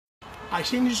I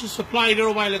seen you just supply there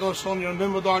a while ago, son. You're in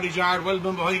Bimbo Doherty's yard. Well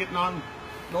done, how are you getting on?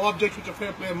 No objects with your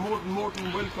fair play. Morton,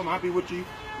 welcome, happy with you,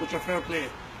 with your fair play.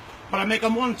 But I make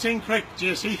one thing correct,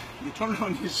 JC. You turn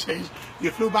around and you say, you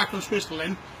flew back from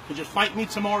Switzerland. Did you fight me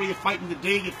tomorrow? You fight me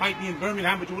today? You fight me in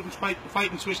Birmingham, but you wouldn't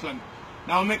fight in Switzerland.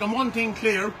 Now, I'm making one thing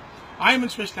clear. I'm in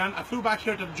Switzerland. I flew back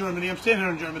here to Germany. I'm staying here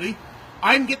in Germany.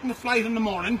 I'm getting the flight in the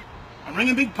morning. I'm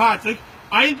ringing Big Patrick.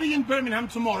 I'll be in Birmingham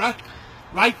tomorrow.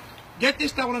 Right? Get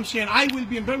this down what I'm saying. I will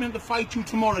be in Birmingham to fight you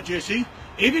tomorrow, JC.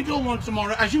 If you don't want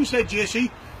tomorrow, as you said, JC,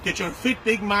 get your fit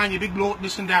big man, you big bloat,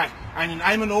 this and that. And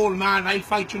I'm an old man, I'll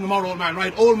fight you tomorrow, old man.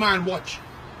 Right, old man, watch.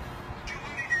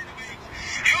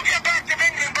 You get back to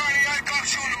England, Barney, I'll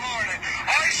box you in the morning.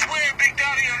 I swear, Big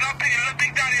Daddy, I'm not Big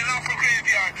Daddy, I'm not for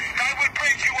graveyard. I will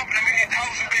break you up in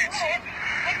 1,000,000 bits.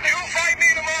 You fight me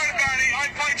in the morning, Barney,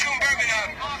 I'll fight you in Birmingham.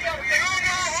 You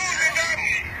know who's the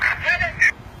daddy.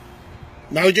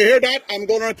 Now, did you hear that? I'm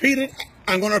going to repeat it.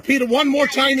 I'm going to repeat it one more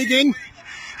time again.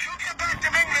 You get back to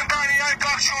England, Barney, I'll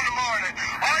box you in the morning.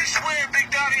 I swear,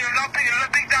 Big Daddy, I'm not Big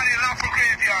Daddy, I'm not for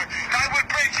graveyard. I will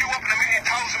break you up in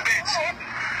 1,000,000 bits.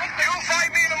 You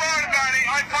fight me in the morning, Barney,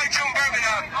 I'll fight you in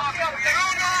Birmingham. You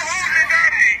know who's the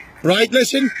daddy. Right,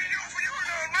 listen. You're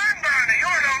no man, Barney,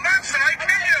 you're no man, so I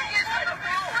kill you.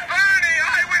 Barney,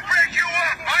 I will break you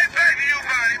up. I beg you,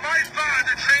 Barney. My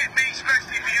father trained me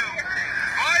especially for you.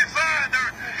 My father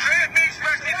trained me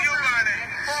especially for you, Barney.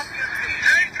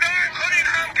 Thank God,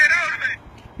 Cunningham, get out of it.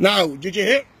 Now, did you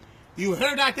hear? You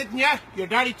heard that, didn't you? Your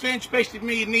daddy trained especially for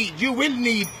me in need. You will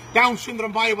need Down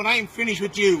syndrome by when I'm finished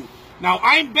with you. Now,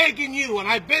 I'm begging you, and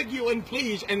I beg you, and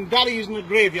please, and Daddy's in the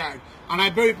graveyard, and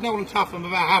I bury it now on top of him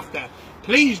if I have to.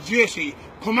 Please, Jesse,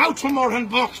 come out tomorrow and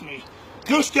box me.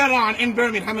 Just get on in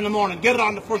Birmingham in the morning. Get it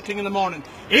on the first thing in the morning.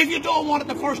 If you don't want it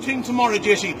the first thing tomorrow,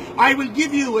 Jesse, I will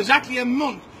give you exactly a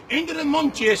month. End of the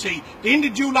month, Jesse. The end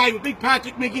of July with Big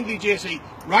Patrick McGinley, Jesse.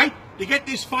 Right? To get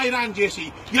this fight on,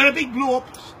 Jesse. You're a big blow up,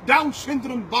 Down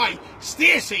syndrome by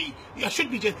Stacey. You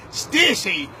should be just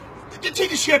Stacey. See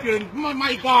the shape you're in.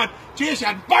 My God, Jesse,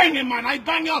 I'd bang him, man. I'd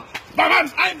bang you up.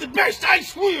 I'm the best. I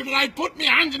swear that I'd put my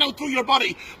hands out through your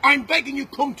body. I'm begging you,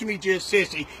 come to me,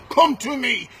 Jesse. Come to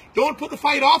me. Don't put the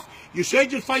fight off. You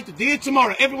said you'll fight the day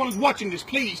tomorrow. Everyone is watching this,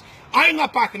 please. I'm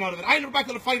not backing out of it. I never backed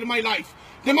out of a fight in my life.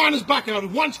 The man is backing out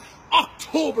of it. Once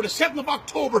October, the 7th of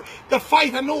October, to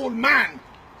fight an old man.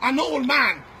 An old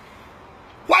man.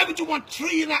 Why would you want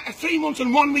 3 months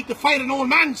and 1 week to fight an old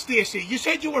man, Stacey? You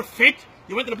said you were fit.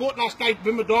 You went to the boat last night,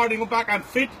 Bimbo Doherty, went back and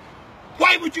fit.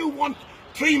 Why would you want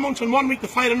 3 months and 1 week to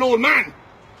fight an old man?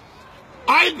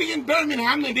 I'll be in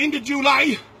Birmingham at the end of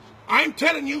July. I'm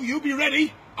telling you, you be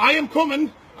ready. I am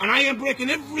coming, and I am breaking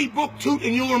every buck tooth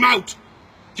in your mouth.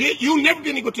 You'll never be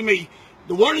any good to me.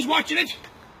 The world is watching it.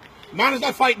 The man is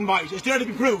not fighting, boys. It's there to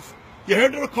be proof. You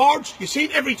heard the records. You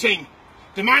seen everything.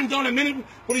 The man done a minute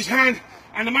with his hand,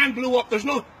 and the man blew up.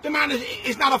 The man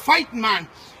is not a fighting man.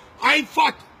 I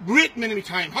fought great men in my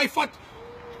time. I fought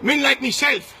men like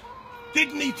myself.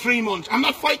 Didn't need 3 months. I'm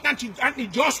not fighting Anthony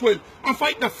Joshua. I'm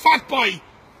fighting a fat boy.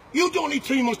 You don't need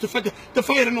 3 months to fight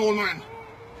an old man.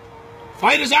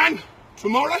 Fight is on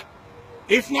tomorrow.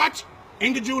 If not,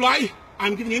 end of July.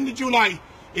 I'm giving you end of July.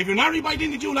 If you're not ready by the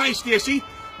end of July, Stacey,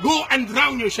 go and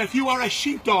drown yourself. You are a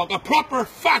sheepdog, a proper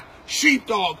fat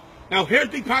sheepdog. Now here's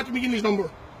Big Patrick McGinley's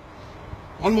number.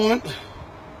 One moment.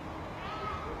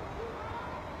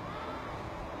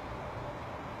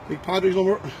 Big Patrick's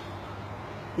number.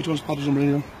 Which one's Patrick's number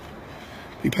anyway?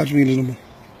 Big Patrick McGinley's number.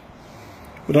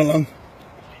 We're not long.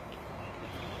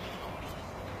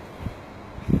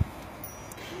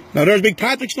 Now there's Big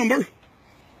Patrick's number.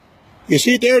 You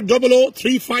see it there,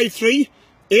 00353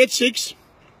 86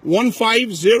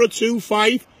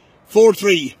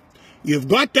 1502543. You've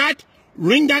got that.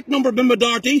 Ring that number, Bimbo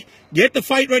Doherty. Get the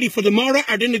fight ready for tomorrow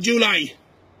or the end of July.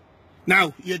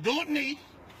 Now, you don't need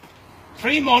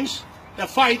 3 months to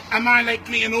fight a man like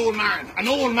me, an old man. An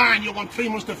old man you want 3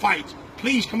 months to fight.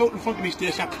 Please come out in front of me,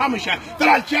 Stacey. I promise you that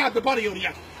I'll jab the body out of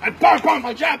you. I'll bark on,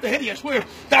 I'll jab the head of you. I swear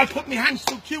that I'll put my hands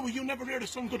through you. You never heard of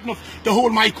someone good enough to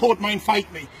hold my coat, man,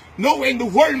 fight me. No way in the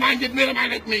world, man, you'd admit a man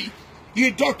like me. You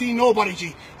dirty nobody,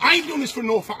 G. I'm doing this for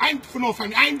no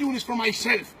family. I'm doing this for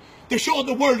myself. To show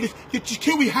the world that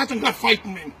Kiwi hasn't got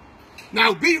fighting men.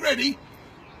 Now, be ready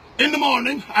in the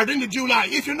morning or in the July.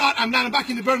 If you're not, I'm landing back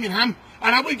into Birmingham,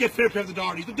 and I will get fair play of the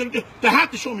Dohertys. They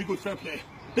have to show me good fair play.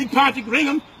 Big Patrick, ring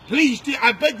them. Please,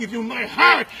 I beg of you, my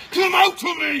heart. Come out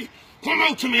to me. Come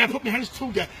out to me. I put my hands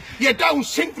through you. You Down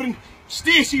syndrome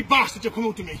Stacey bastard, you come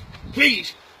out to me.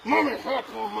 Please. My heart,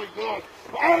 oh my God.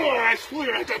 Oh, I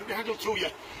swear I got my hands through you.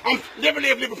 Never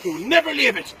leave Liverpool. Never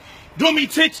leave it. Dummy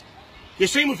tit. You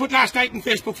seen what put last night on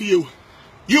Facebook for you.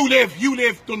 You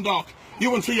live, Dundalk.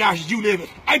 You and Three Ashes, you live it.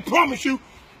 I promise you,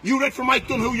 you read for Mike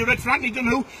Dunhu, you read for Anthony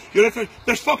Dunhu, you read for...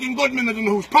 There's fucking good men in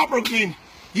Dunhu's, proper game.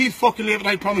 You fucking live it,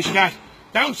 I promise you that.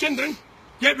 Down Sindrin,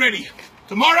 get ready.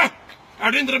 Tomorrow,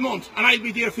 at the end of the month, and I'll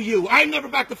be there for you. I'm never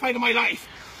back to fight in my life.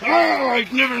 Oh,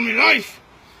 I've never in my life.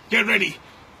 Get ready.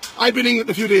 I've been in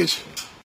England a few days.